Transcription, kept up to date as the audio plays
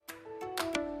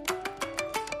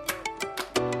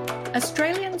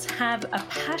Australians have a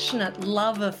passionate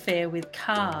love affair with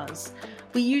cars.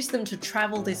 We use them to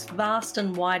travel this vast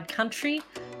and wide country,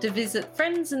 to visit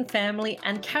friends and family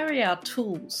and carry our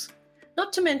tools.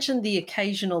 Not to mention the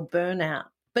occasional burnout.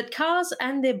 But cars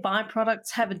and their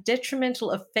byproducts have a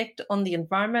detrimental effect on the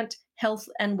environment, health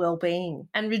and well-being.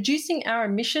 And reducing our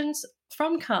emissions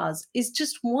from cars is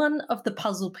just one of the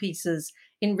puzzle pieces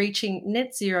in reaching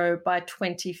net zero by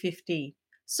 2050.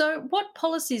 So what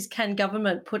policies can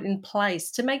government put in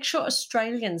place to make sure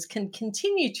Australians can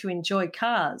continue to enjoy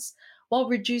cars while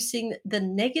reducing the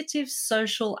negative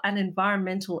social and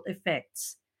environmental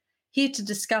effects? Here to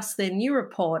discuss their new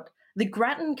report, the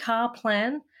Grattan Car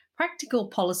Plan, Practical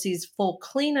Policies for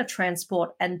Cleaner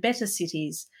Transport and Better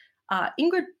Cities, are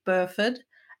Ingrid Burfurd,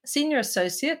 Senior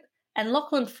Associate, and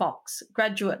Lachlan Fox,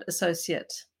 Graduate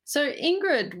Associate. So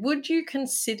Ingrid, would you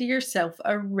consider yourself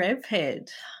a rev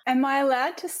head? Am I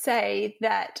allowed to say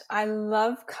that I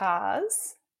love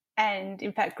cars and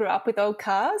in fact grew up with old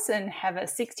cars and have a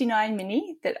 69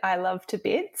 Mini that I love to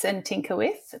bits and tinker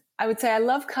with? I would say I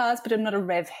love cars, but I'm not a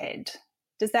rev head.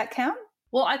 Does that count?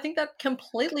 Well, I think that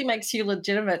completely makes you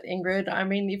legitimate, Ingrid. I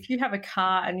mean, if you have a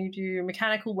car and you do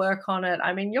mechanical work on it,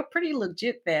 I mean, you're pretty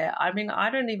legit there. I mean, I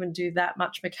don't even do that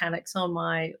much mechanics on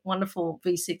my wonderful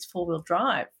V6 four-wheel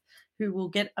drive, who will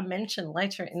get a mention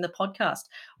later in the podcast.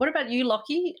 What about you,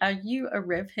 Lockie? Are you a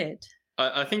rev head?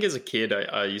 I think as a kid,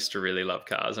 I used to really love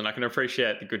cars, and I can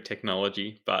appreciate the good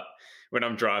technology, but when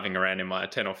I'm driving around in my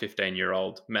 10 or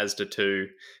 15-year-old Mazda 2,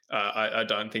 I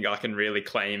don't think I can really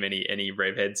claim any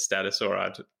rev head status, or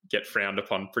I'd get frowned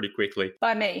upon pretty quickly.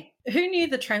 By me. Who knew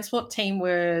the transport team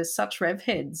were such rev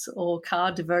heads or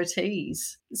car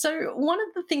devotees? So one of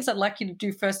the things I'd like you to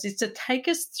do first is to take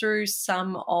us through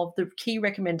some of the key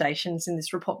recommendations in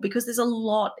this report, because there's a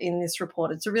lot in this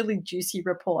report. It's a really juicy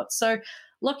report. So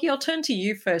Lockie, I'll turn to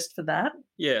you first for that.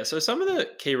 Yeah, so some of the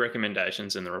key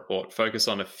recommendations in the report focus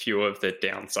on a few of the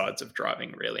downsides of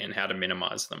driving, really, and how to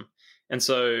minimise them. And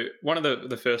so one of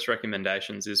the first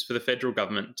recommendations is for the federal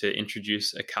government to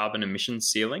introduce a carbon emissions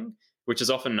ceiling, which is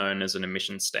often known as an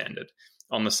emissions standard,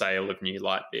 on the sale of new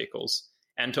light vehicles,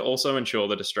 and to also ensure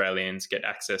that Australians get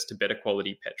access to better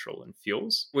quality petrol and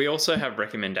fuels. We also have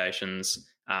recommendations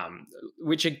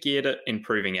which are geared at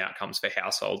improving outcomes for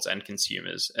households and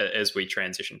consumers as we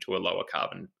transition to a lower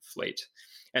carbon fleet.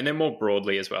 And then more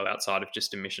broadly as well, outside of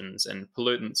just emissions and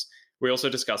pollutants, we also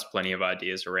discuss plenty of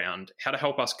ideas around how to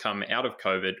help us come out of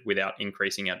COVID without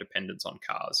increasing our dependence on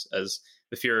cars, as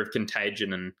the fear of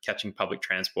contagion and catching public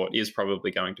transport is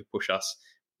probably going to push us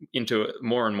into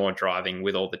more and more driving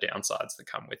with all the downsides that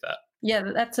come with that. Yeah,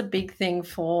 that's a big thing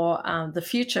for the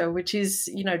future, which is,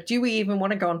 do we even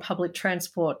want to go on public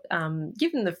transport,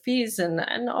 given the fears and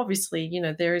obviously,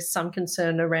 there is some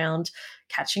concern around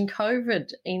catching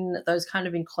COVID in those kind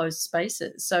of enclosed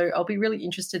spaces. So I'll be really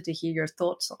interested to hear your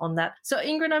thoughts on that. So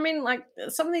Ingrid, I mean,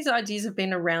 some of these ideas have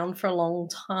been around for a long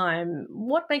time.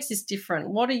 What makes this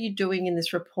different? What are you doing in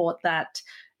this report that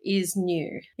is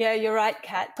new? Yeah, you're right,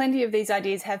 Kat. Plenty of these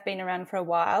ideas have been around for a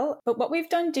while, but what we've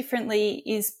done differently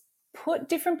is put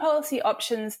different policy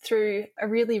options through a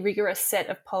really rigorous set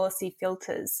of policy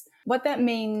filters. What that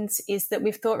means is that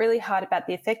we've thought really hard about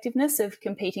the effectiveness of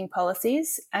competing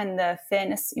policies and the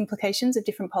fairness implications of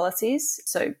different policies,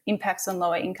 so impacts on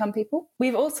lower income people.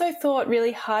 We've also thought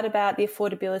really hard about the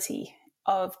affordability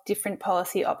of different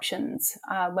policy options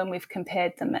when we've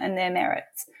compared them and their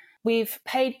merits. We've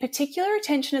paid particular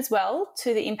attention as well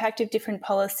to the impact of different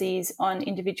policies on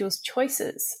individuals'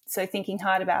 choices. So thinking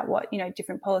hard about what,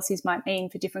 different policies might mean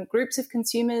for different groups of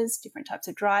consumers, different types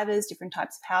of drivers, different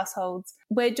types of households.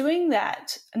 We're doing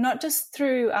that not just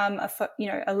through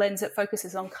a lens that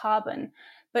focuses on carbon,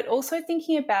 but also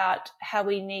thinking about how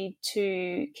we need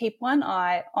to keep one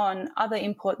eye on other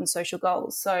important social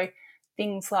goals. So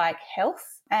things like health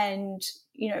and,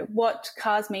 what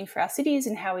cars mean for our cities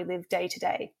and how we live day to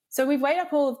day. So we've weighed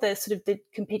up all of the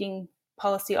competing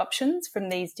policy options from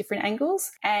these different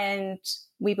angles, and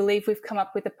we believe we've come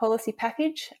up with a policy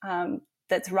package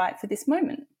that's right for this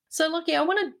moment. So, Lockie, I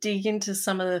want to dig into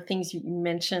some of the things you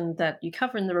mentioned that you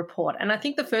cover in the report. And I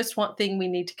think the first thing we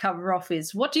need to cover off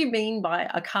is, what do you mean by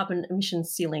a carbon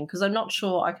emissions ceiling? Because I'm not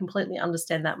sure I completely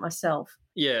understand that myself.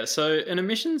 Yeah, so an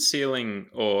emissions ceiling,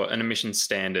 or an emissions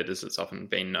standard as it's often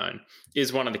been known,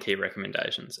 is one of the key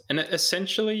recommendations. And it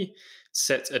essentially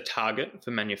sets a target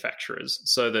for manufacturers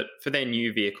so that for their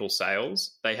new vehicle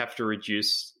sales, they have to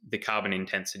reduce the carbon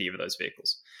intensity of those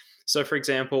vehicles. So, for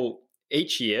example,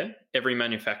 each year, every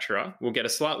manufacturer will get a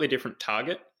slightly different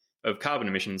target of carbon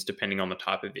emissions depending on the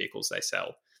type of vehicles they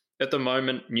sell. At the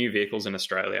moment, new vehicles in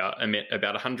Australia emit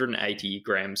about 180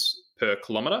 grams per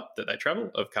kilometre that they travel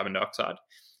of carbon dioxide.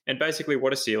 And basically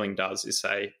what a ceiling does is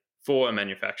say, for a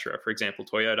manufacturer, for example,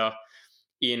 Toyota,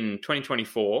 in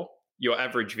 2024, your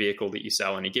average vehicle that you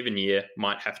sell in a given year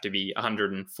might have to be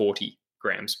 140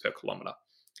 grams per kilometre.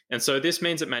 And so this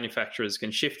means that manufacturers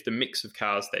can shift the mix of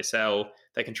cars they sell.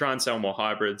 They can try and sell more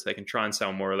hybrids. They can try and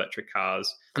sell more electric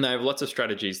cars. And they have lots of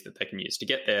strategies that they can use to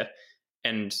get there.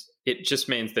 And it just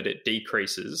means that it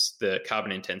decreases the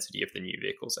carbon intensity of the new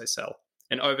vehicles they sell.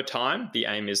 And over time, the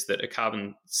aim is that a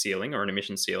carbon ceiling or an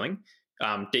emission ceiling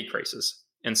decreases.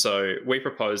 And so we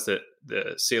propose that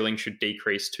the ceiling should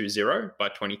decrease to zero by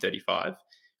 2035,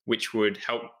 which would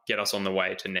help get us on the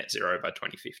way to net zero by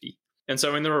 2050. And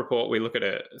so in the report, we look at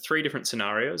 3 different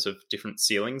scenarios of different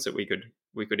ceilings that we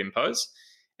could impose.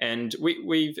 And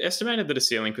we've estimated that a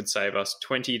ceiling could save us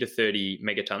 20 to 30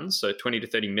 megatons, so 20 to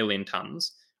 30 million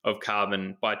tons of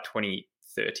carbon by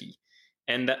 2030.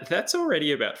 And that's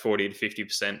already about 40 to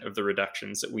 50% of the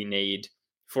reductions that we need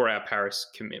for our Paris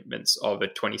commitments of a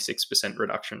 26%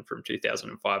 reduction from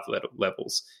 2005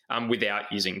 levels without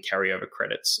using carryover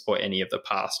credits or any of the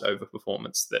past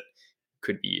overperformance that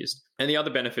could be used. And the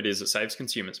other benefit is it saves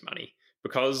consumers money.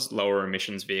 Because lower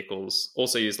emissions vehicles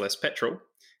also use less petrol,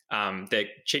 they're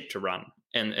cheap to run.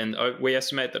 And we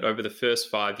estimate that over the first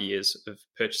 5 years of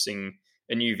purchasing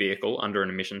a new vehicle under an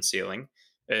emission ceiling,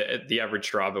 the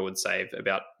average driver would save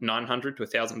about $900 to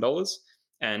 $1,000,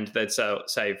 and they'd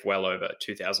save well over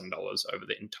 $2,000 over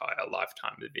the entire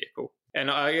lifetime of the vehicle. And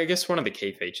I guess one of the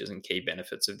key features and key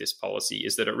benefits of this policy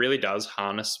is that it really does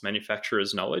harness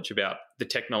manufacturers' knowledge about the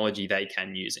technology they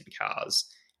can use in cars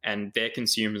and their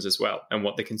consumers as well, and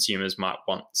what the consumers might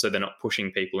want, so they're not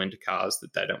pushing people into cars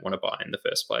that they don't want to buy in the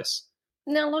first place.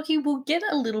 Now, Lockie, we'll get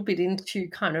a little bit into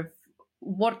kind of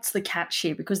what's the catch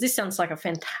here, because this sounds like a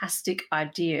fantastic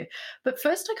idea. But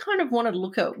first, I kind of want to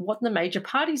look at what the major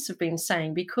parties have been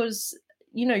saying, because,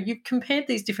 you know, you've compared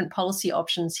these different policy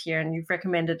options here and you've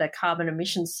recommended a carbon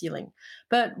emissions ceiling.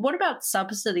 But what about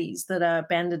subsidies that are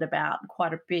bandied about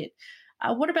quite a bit?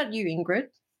 What about you, Ingrid?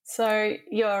 So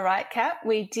you're right, Kat.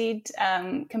 We did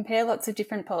compare lots of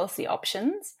different policy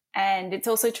options. And it's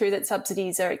also true that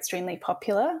subsidies are extremely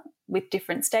popular with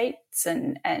different states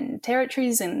and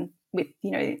territories, and with,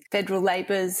 you know, federal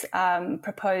Labor's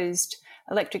proposed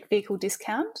electric vehicle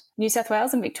discount. New South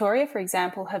Wales and Victoria, for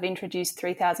example, have introduced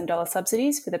 $3,000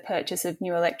 subsidies for the purchase of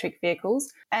new electric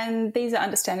vehicles. And these are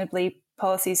understandably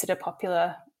policies that are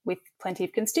popular with plenty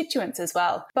of constituents as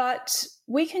well. But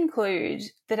we conclude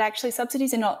that actually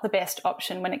subsidies are not the best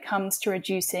option when it comes to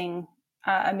reducing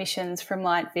emissions from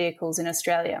light vehicles in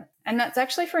Australia. And that's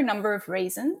actually for a number of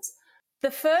reasons.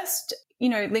 The first, you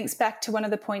know, links back to one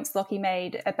of the points Lockie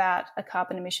made about a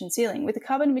carbon emission ceiling. With the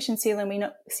carbon emission ceiling, we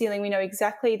know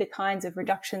exactly the kinds of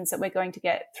reductions that we're going to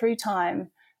get through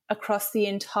time across the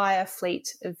entire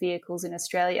fleet of vehicles in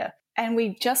Australia. And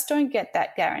we just don't get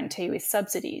that guarantee with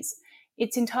subsidies.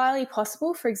 It's entirely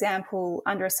possible, for example,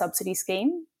 under a subsidy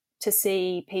scheme, to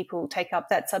see people take up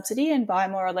that subsidy and buy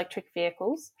more electric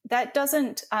vehicles. That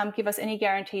doesn't give us any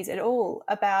guarantees at all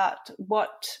about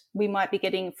what we might be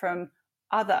getting from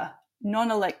other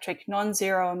non-electric,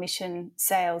 non-zero emission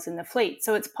sales in the fleet.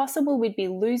 So it's possible we'd be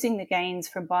losing the gains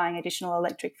from buying additional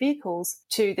electric vehicles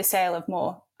to the sale of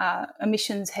more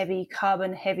emissions-heavy,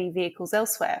 carbon-heavy vehicles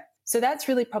elsewhere. So that's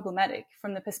really problematic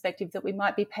from the perspective that we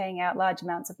might be paying out large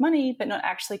amounts of money but not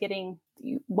actually getting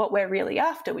what we're really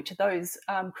after, which are those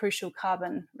crucial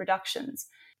carbon reductions.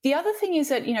 The other thing is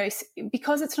that, you know,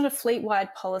 because it's not a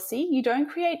fleet-wide policy, you don't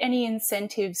create any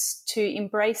incentives to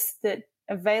embrace the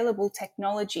available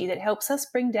technology that helps us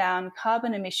bring down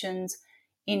carbon emissions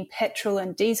in petrol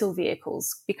and diesel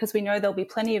vehicles, because we know there'll be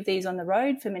plenty of these on the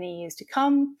road for many years to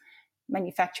come.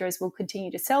 Manufacturers will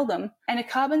continue to sell them. And a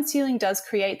carbon ceiling does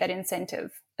create that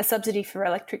incentive. A subsidy for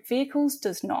electric vehicles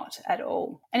does not at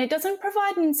all. And it doesn't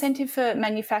provide an incentive for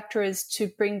manufacturers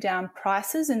to bring down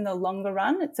prices in the longer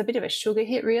run. It's a bit of a sugar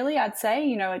hit, really, I'd say.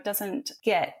 You know, it doesn't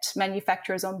get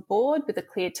manufacturers on board with a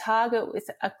clear target, with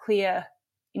a clear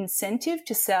incentive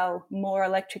to sell more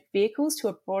electric vehicles to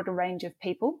a broader range of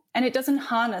people. And it doesn't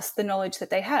harness the knowledge that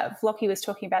they have. Lockie was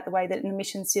talking about the way that an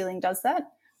emission ceiling does that.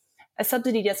 A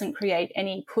subsidy doesn't create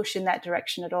any push in that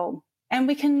direction at all. And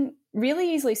we can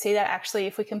really easily see that actually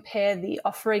if we compare the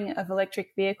offering of electric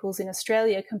vehicles in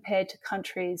Australia compared to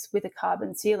countries with a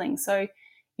carbon ceiling. So,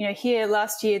 you know, here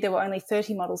last year there were only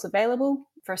 30 models available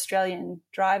for Australian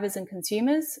drivers and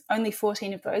consumers. Only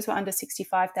 14 of those were under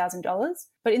 $65,000.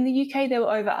 But in the UK, there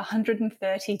were over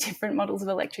 130 different models of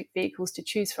electric vehicles to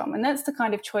choose from. And that's the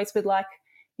kind of choice we'd like,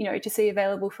 you know, to see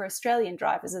available for Australian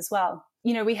drivers as well.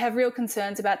 We have real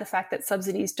concerns about the fact that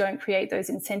subsidies don't create those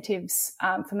incentives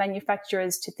for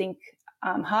manufacturers to think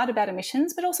hard about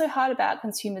emissions, but also hard about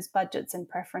consumers' budgets and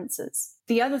preferences.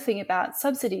 The other thing about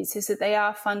subsidies is that they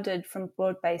are funded from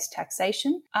broad-based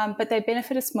taxation, but they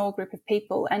benefit a small group of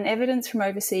people, and evidence from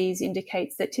overseas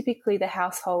indicates that typically the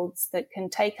households that can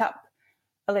take up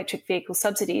electric vehicle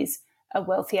subsidies are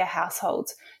wealthier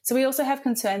households. So we also have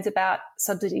concerns about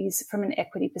subsidies from an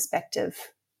equity perspective.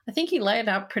 I think you laid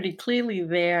out pretty clearly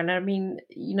there. And I mean,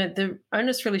 the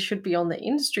onus really should be on the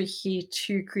industry here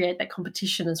to create that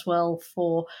competition as well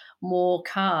for more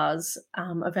cars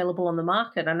available on the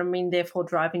market. And I mean, therefore,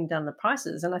 driving down the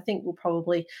prices. And I think we'll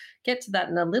probably get to that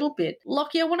in a little bit.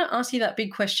 Lockie, I want to ask you that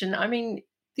big question. I mean,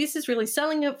 this is really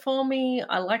selling it for me.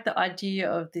 I like the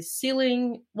idea of this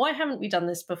ceiling. Why haven't we done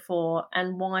this before,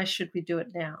 and why should we do it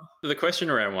now? The question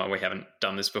around why we haven't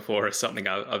done this before is something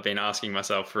I've been asking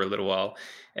myself for a little while.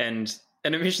 And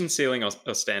an emission ceiling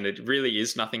or standard really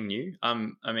is nothing new.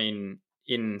 I mean,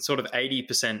 in sort of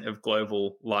 80% of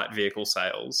global light vehicle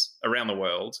sales around the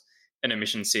world, an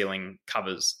emission ceiling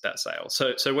covers that sale.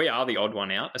 So we are the odd one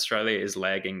out. Australia is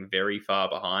lagging very far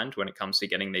behind when it comes to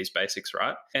getting these basics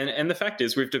right. And the fact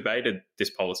is, we've debated this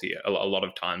policy a lot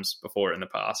of times before in the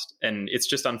past, and it's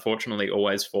just unfortunately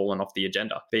always fallen off the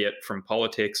agenda, be it from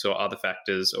politics or other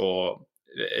factors, or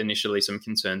initially some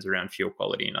concerns around fuel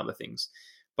quality and other things.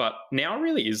 But now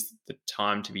really is the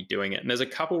time to be doing it. And there's a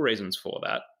couple reasons for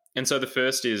that. And so the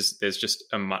first is there's just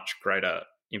a much greater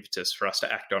impetus for us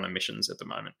to act on emissions at the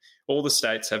moment. All the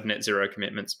states have net zero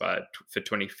commitments for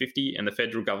 2050, and the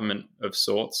federal government of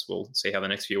sorts, we'll see how the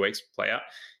next few weeks play out,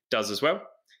 does as well.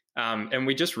 And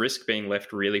we just risk being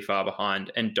left really far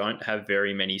behind and don't have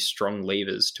very many strong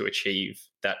levers to achieve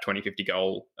that 2050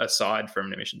 goal aside from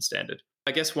an emission standard.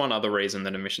 I guess one other reason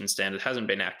that emission standard hasn't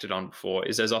been acted on before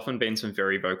is there's often been some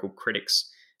very vocal critics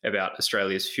about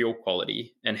Australia's fuel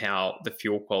quality and how the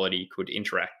fuel quality could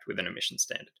interact with an emission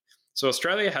standard. So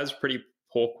Australia has pretty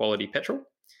poor quality petrol,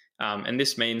 and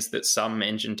this means that some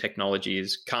engine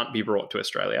technologies can't be brought to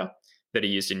Australia that are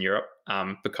used in Europe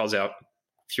because our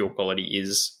fuel quality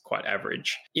is quite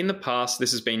average. In the past,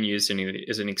 this has been used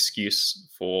as an excuse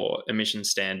for emission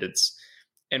standards,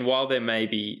 and while there may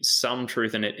be some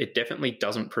truth in it, it definitely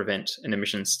doesn't prevent an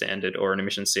emission standard or an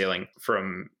emission ceiling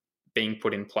from being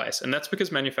put in place. And that's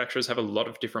because manufacturers have a lot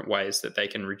of different ways that they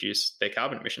can reduce their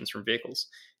carbon emissions from vehicles.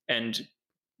 And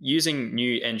using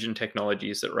new engine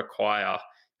technologies that require,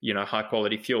 high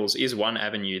quality fuels is one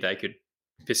avenue they could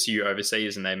pursue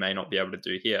overseas and they may not be able to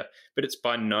do here, but it's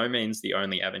by no means the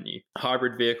only avenue.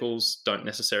 Hybrid vehicles don't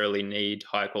necessarily need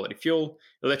high quality fuel.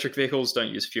 Electric vehicles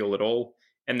don't use fuel at all.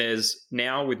 And there's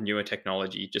now, with newer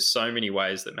technology, just so many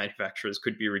ways that manufacturers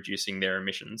could be reducing their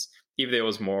emissions if there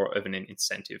was more of an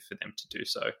incentive for them to do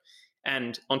so.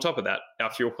 And on top of that,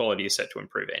 our fuel quality is set to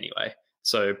improve anyway.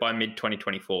 So by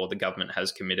mid-2024, the government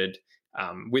has committed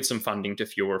with some funding to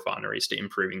fuel refineries to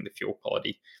improving the fuel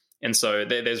quality. And so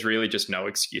there's really just no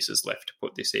excuses left to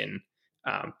put this in,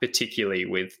 particularly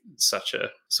with such a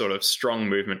sort of strong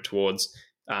movement towards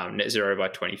net zero by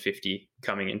 2050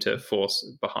 coming into force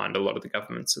behind a lot of the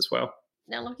governments as well.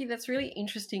 Now, Lockie, that's really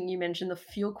interesting you mentioned the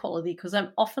fuel quality, because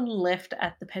I'm often left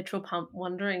at the petrol pump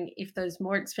wondering if those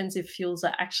more expensive fuels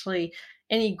are actually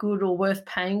any good or worth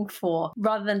paying for,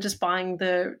 rather than just buying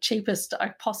the cheapest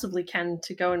I possibly can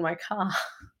to go in my car.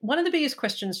 One of the biggest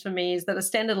questions for me is that a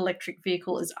standard electric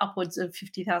vehicle is upwards of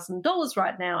 $50,000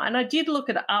 right now. And I did look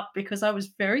it up because I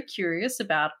was very curious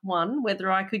about, one, whether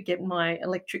I could get my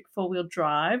electric four-wheel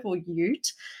drive or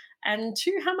ute, and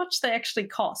two, how much they actually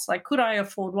cost. Like, could I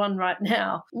afford one right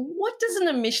now? What does an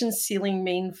emission ceiling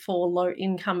mean for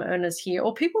low-income earners here,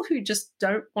 or people who just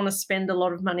don't want to spend a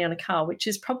lot of money on a car, which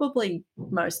is probably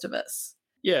most of us?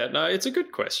 Yeah, no, it's a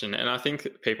good question. And I think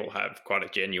that people have quite a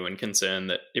genuine concern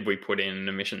that if we put in an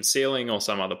emission ceiling or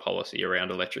some other policy around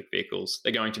electric vehicles,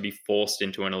 they're going to be forced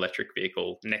into an electric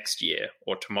vehicle next year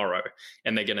or tomorrow,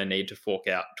 and they're going to need to fork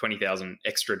out $20,000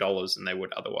 extra than they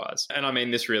would otherwise. And I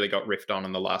mean, this really got riffed on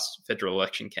in the last federal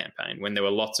election campaign when there were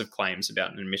lots of claims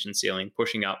about an emission ceiling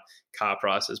pushing up car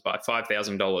prices by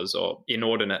 $5,000 or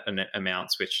inordinate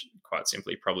amounts, which quite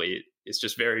simply probably is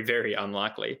just very, very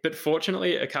unlikely. But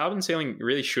fortunately, a carbon ceiling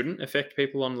really shouldn't affect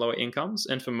people on lower incomes.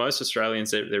 And for most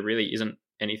Australians, there really isn't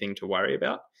anything to worry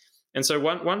about. And so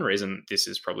one reason this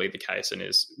is probably the case and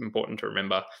is important to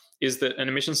remember is that an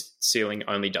emissions ceiling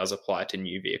only does apply to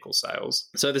new vehicle sales.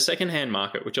 So the secondhand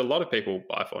market, which a lot of people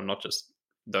buy for, not just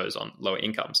those on lower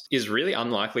incomes, is really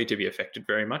unlikely to be affected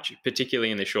very much,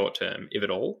 particularly in the short term, if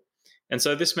at all. And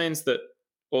so this means that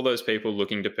all those people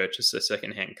looking to purchase a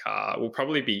secondhand car will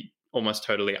probably be almost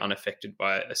totally unaffected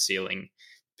by a ceiling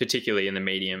particularly in the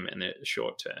medium and the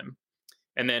short term.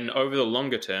 And then over the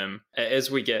longer term,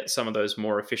 as we get some of those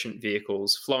more efficient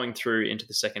vehicles flowing through into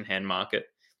the secondhand market,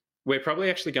 we're probably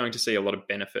actually going to see a lot of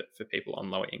benefit for people on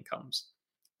lower incomes.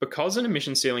 Because an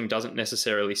emission ceiling doesn't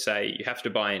necessarily say you have to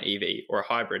buy an EV or a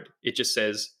hybrid, it just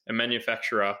says a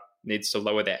manufacturer needs to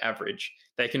lower their average.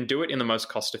 They can do it in the most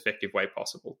cost-effective way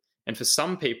possible. And for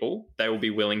some people, they will be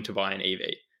willing to buy an EV,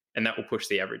 and that will push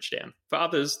the average down. For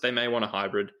others, they may want a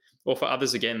hybrid, or for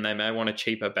others, again, they may want a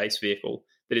cheaper base vehicle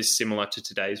that is similar to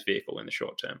today's vehicle in the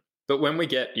short term. But when we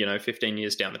get, 15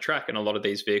 years down the track and a lot of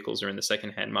these vehicles are in the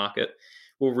secondhand market,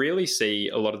 we'll really see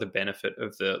a lot of the benefit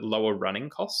of the lower running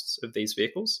costs of these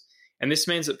vehicles. And this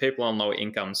means that people on lower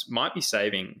incomes might be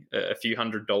saving a few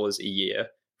 $100s a year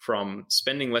from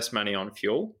spending less money on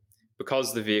fuel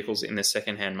because the vehicles in the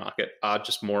secondhand market are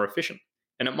just more efficient.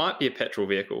 And it might be a petrol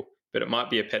vehicle, but it might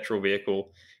be a petrol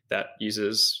vehicle that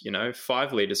uses,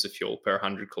 5 litres of fuel per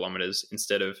 100 kilometres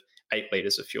instead of 8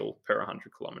 litres of fuel per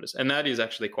 100 kilometres. And that is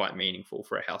actually quite meaningful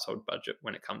for a household budget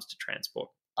when it comes to transport.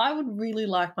 I would really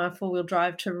like my four-wheel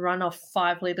drive to run off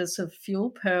 5 litres of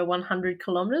fuel per 100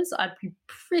 kilometres. I'd be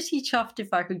pretty chuffed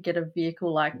if I could get a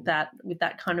vehicle like that with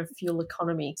that kind of fuel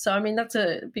economy. So, that's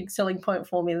a big selling point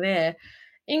for me there.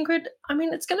 Ingrid,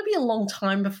 it's going to be a long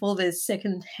time before there's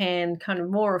second-hand, kind of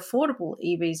more affordable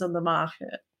EVs on the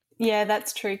market. Yeah,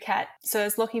 that's true, Kat. So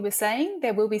as Lockie was saying,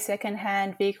 there will be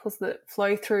second-hand vehicles that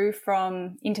flow through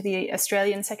into the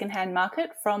Australian second-hand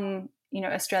market from,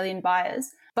 Australian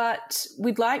buyers. But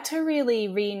we'd like to really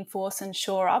reinforce and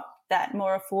shore up that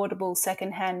more affordable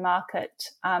second-hand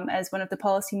market as one of the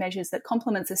policy measures that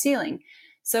complements the ceiling.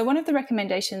 So one of the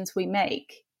recommendations we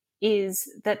make is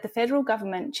that the federal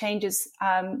government changes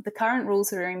the current rules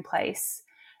that are in place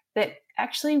that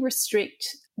actually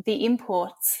restrict the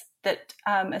imports that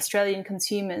Australian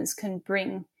consumers can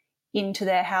bring into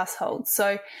their households.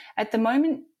 So at the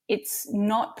moment, it's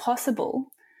not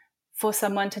possible for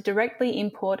someone to directly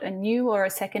import a new or a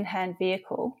second-hand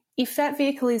vehicle if that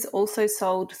vehicle is also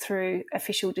sold through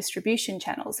official distribution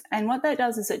channels. And what that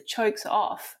does is it chokes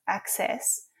off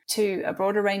access to a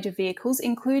broader range of vehicles,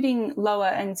 including lower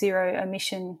and zero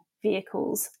emission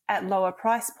vehicles at lower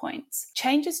price points.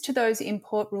 Changes to those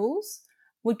import rules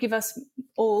would give us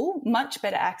all much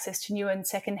better access to new and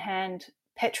second-hand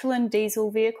petrol and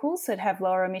diesel vehicles that have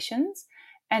lower emissions,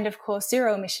 and of course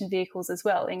zero emission vehicles as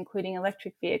well, including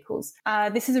electric vehicles.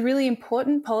 This is a really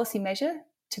important policy measure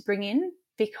to bring in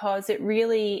because it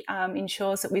really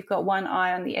ensures that we've got one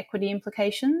eye on the equity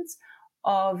implications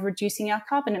of reducing our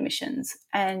carbon emissions.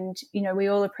 And, we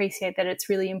all appreciate that it's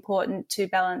really important to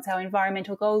balance our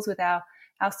environmental goals with our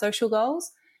social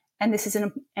goals. And this is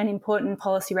an important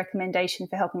policy recommendation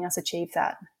for helping us achieve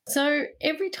that. So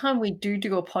every time we do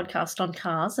a podcast on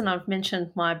cars, and I've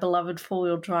mentioned my beloved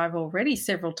four-wheel drive already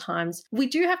several times, we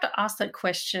do have to ask that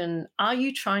question, are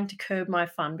you trying to curb my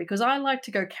fun? Because I like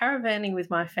to go caravanning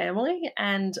with my family,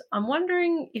 and I'm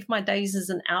wondering if my days as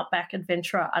an outback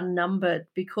adventurer are numbered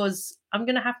because I'm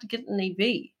going to have to get an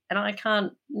EV. And I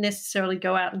can't necessarily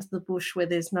go out into the bush where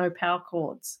there's no power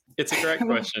cords. It's a great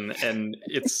question, and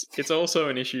it's also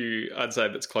an issue, I'd say,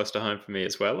 that's close to home for me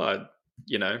as well. I'd,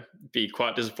 be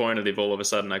quite disappointed if all of a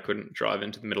sudden I couldn't drive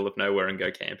into the middle of nowhere and go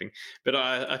camping. But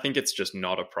I think it's just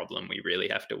not a problem we really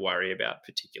have to worry about,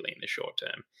 particularly in the short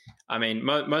term.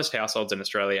 Most households in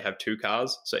Australia have 2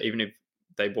 cars, so even if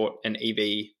they bought an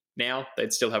EV now,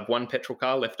 they'd still have 1 petrol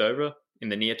car left over in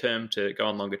the near term to go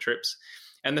on longer trips.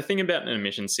 And the thing about an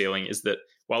emission ceiling is that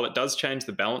while it does change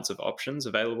the balance of options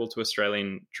available to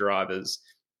Australian drivers,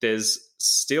 there's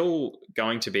still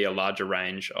going to be a larger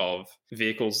range of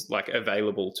vehicles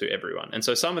available to everyone. And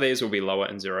so some of these will be lower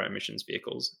and zero emissions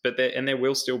vehicles, but there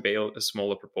will still be a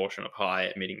smaller proportion of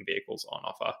high emitting vehicles on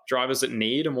offer. Drivers that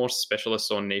need a more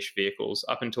specialist or niche vehicles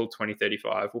up until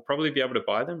 2035 will probably be able to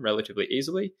buy them relatively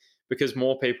easily because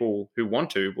more people who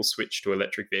want to will switch to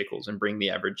electric vehicles and bring the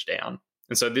average down.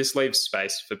 And so this leaves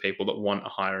space for people that want a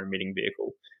higher emitting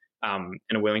vehicle and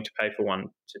are willing to pay for one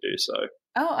to do so.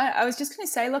 Oh, I was just going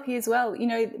to say, Lockie, as well,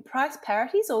 price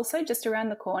parity is also just around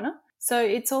the corner. So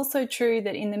it's also true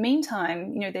that in the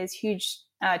meantime, there's huge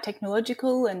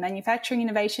technological and manufacturing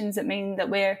innovations that mean that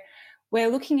we're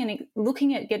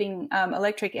looking at getting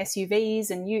electric SUVs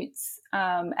and utes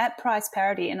at price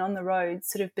parity and on the road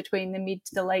sort of between the mid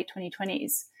to the late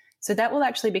 2020s. So that will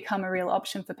actually become a real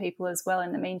option for people as well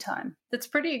in the meantime. That's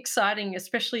pretty exciting,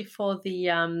 especially for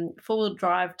the four-wheel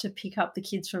drive to pick up the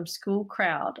kids from school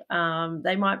crowd.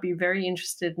 They might be very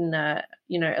interested in a,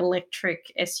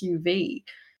 electric SUV.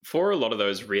 For a lot of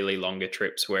those really longer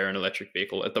trips where an electric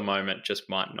vehicle at the moment just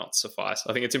might not suffice,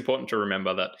 I think it's important to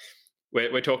remember that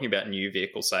we're talking about new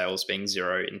vehicle sales being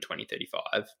zero in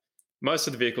 2035. Most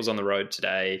of the vehicles on the road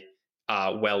today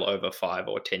are well over 5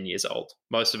 or 10 years old.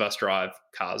 Most of us drive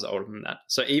cars older than that.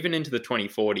 So even into the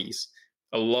 2040s,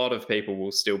 a lot of people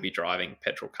will still be driving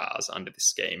petrol cars under this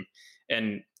scheme.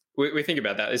 And we think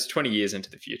about that. It's 20 years into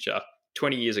the future.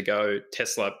 20 years ago,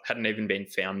 Tesla hadn't even been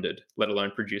founded, let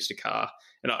alone produced a car.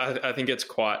 And I think it's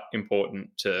quite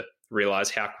important to realize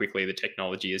how quickly the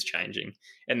technology is changing.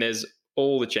 And there's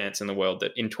all the chance in the world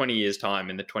that in 20 years' time,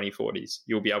 in the 2040s,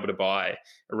 you'll be able to buy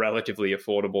a relatively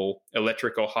affordable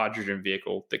electric or hydrogen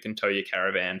vehicle that can tow your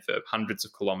caravan for hundreds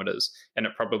of kilometers, and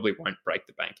it probably won't break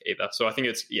the bank either. So I think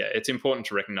it's important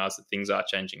to recognize that things are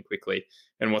changing quickly,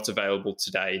 and what's available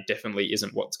today definitely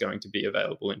isn't what's going to be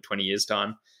available in 20 years'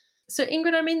 time. So,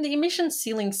 Ingrid, I mean, the emission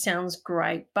ceiling sounds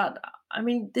great, but I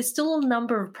mean, there's still a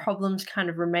number of problems kind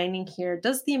of remaining here.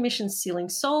 Does the emission ceiling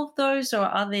solve those, or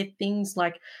are there things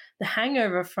like the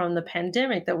hangover from the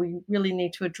pandemic that we really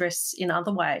need to address in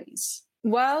other ways?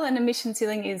 While an emission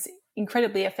ceiling is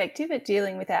incredibly effective at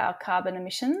dealing with our carbon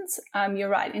emissions, you're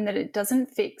right in that it doesn't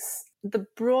fix the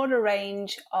broader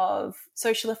range of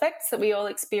social effects that we all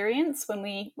experience when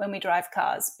we drive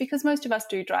cars, because most of us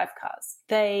do drive cars.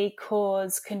 They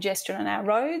cause congestion on our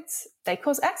roads, they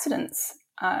cause accidents,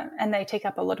 and they take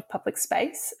up a lot of public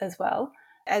space as well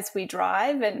as we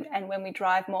drive, and when we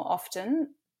drive more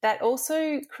often. That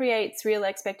also creates real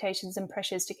expectations and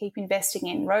pressures to keep investing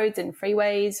in roads and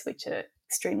freeways, which are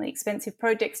extremely expensive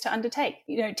projects to undertake.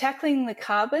 Tackling the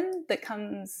carbon that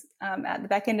comes out the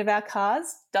back end of our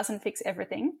cars doesn't fix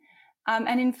everything.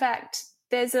 And in fact,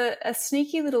 there's a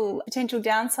sneaky little potential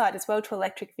downside as well to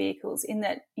electric vehicles in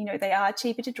that, they are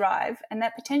cheaper to drive, and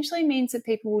that potentially means that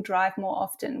people will drive more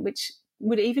often, which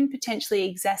would even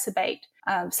potentially exacerbate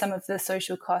some of the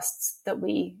social costs that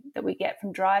we get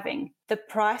from driving. The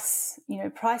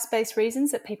price-based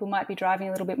reasons that people might be driving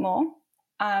a little bit more.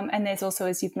 And there's also,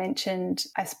 as you've mentioned,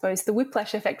 I suppose, the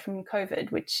whiplash effect from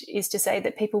COVID, which is to say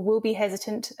that people will be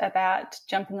hesitant about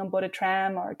jumping on board a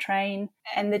tram or a train.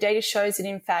 And the data shows that,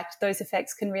 in fact, those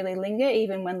effects can really linger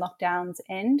even when lockdowns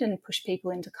end and push people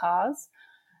into cars.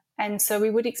 And so we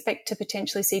would expect to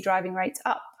potentially see driving rates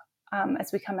up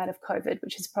as we come out of COVID,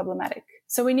 which is problematic.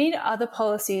 So we need other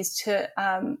policies to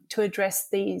address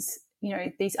these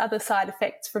other side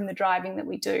effects from the driving that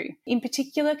we do. In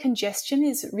particular, congestion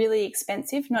is really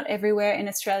expensive. Not everywhere in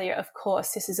Australia, of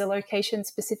course. This is a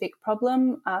location-specific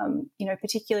problem,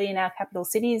 particularly in our capital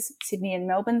cities, Sydney and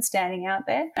Melbourne, standing out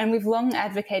there. And we've long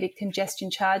advocated congestion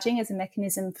charging as a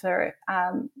mechanism for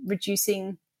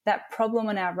reducing that problem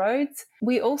on our roads.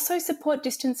 We also support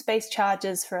distance-based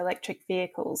charges for electric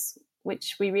vehicles,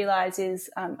 which we realise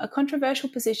is a controversial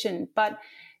position, but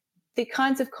the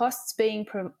kinds of costs being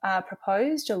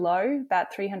proposed are low,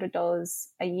 about $300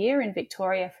 a year in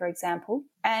Victoria, for example.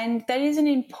 And that is an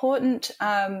important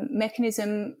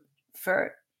mechanism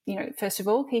for, first of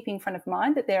all, keeping front of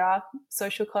mind that there are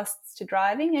social costs to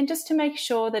driving, and just to make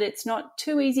sure that it's not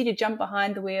too easy to jump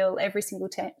behind the wheel every single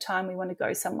time we want to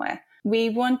go somewhere.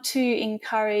 We want to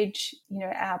encourage,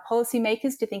 our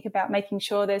policymakers to think about making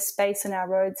sure there's space on our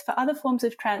roads for other forms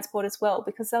of transport as well,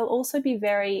 because they'll also be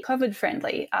very COVID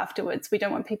friendly afterwards. We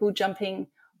don't want people jumping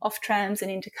off trams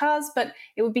and into cars, but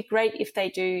it would be great if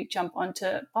they do jump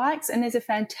onto bikes. And there's a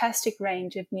fantastic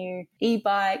range of new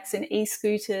e-bikes and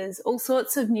e-scooters, all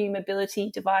sorts of new mobility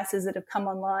devices that have come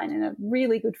online and are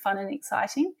really good fun and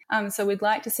exciting. So we'd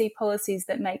like to see policies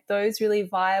that make those really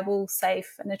viable,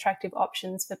 safe and attractive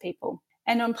options for people.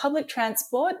 And on public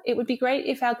transport, it would be great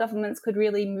if our governments could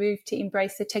really move to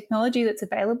embrace the technology that's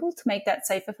available to make that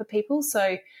safer for people.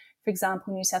 So, for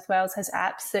example, New South Wales has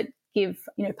apps that give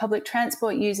public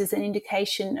transport users an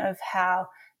indication of how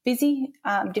busy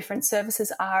different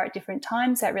services are at different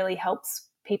times. That really helps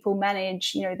people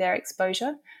manage their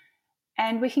exposure.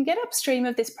 And we can get upstream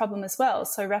of this problem as well.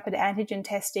 So rapid antigen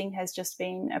testing has just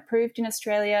been approved in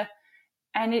Australia,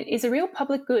 and it is a real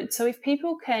public good. So if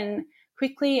people can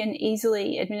quickly and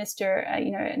easily administer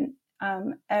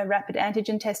a rapid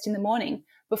antigen test in the morning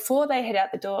before they head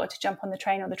out the door to jump on the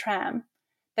train or the tram,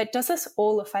 that does us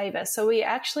all a favour. So we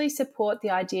actually support the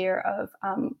idea of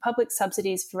public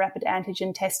subsidies for rapid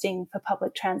antigen testing for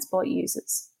public transport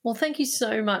users. Well, thank you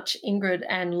so much, Ingrid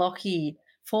and Lockie,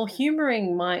 for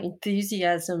humouring my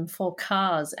enthusiasm for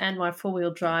cars and my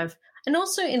four-wheel drive and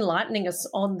also enlightening us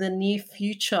on the near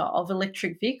future of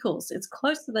electric vehicles. It's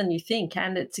closer than you think,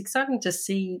 and it's exciting to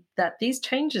see that these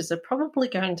changes are probably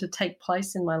going to take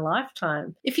place in my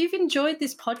lifetime. If you've enjoyed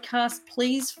this podcast,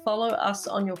 please follow us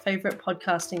on your favourite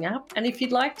podcasting app. And if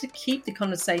you'd like to keep the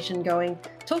conversation going,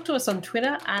 talk to us on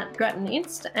Twitter at Grattan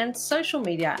Inst and social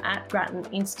media at Grattan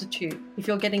Institute. If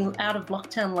you're getting out of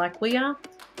lockdown like we are,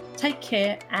 take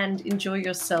care and enjoy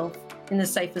yourself in the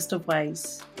safest of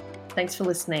ways. Thanks for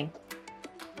listening.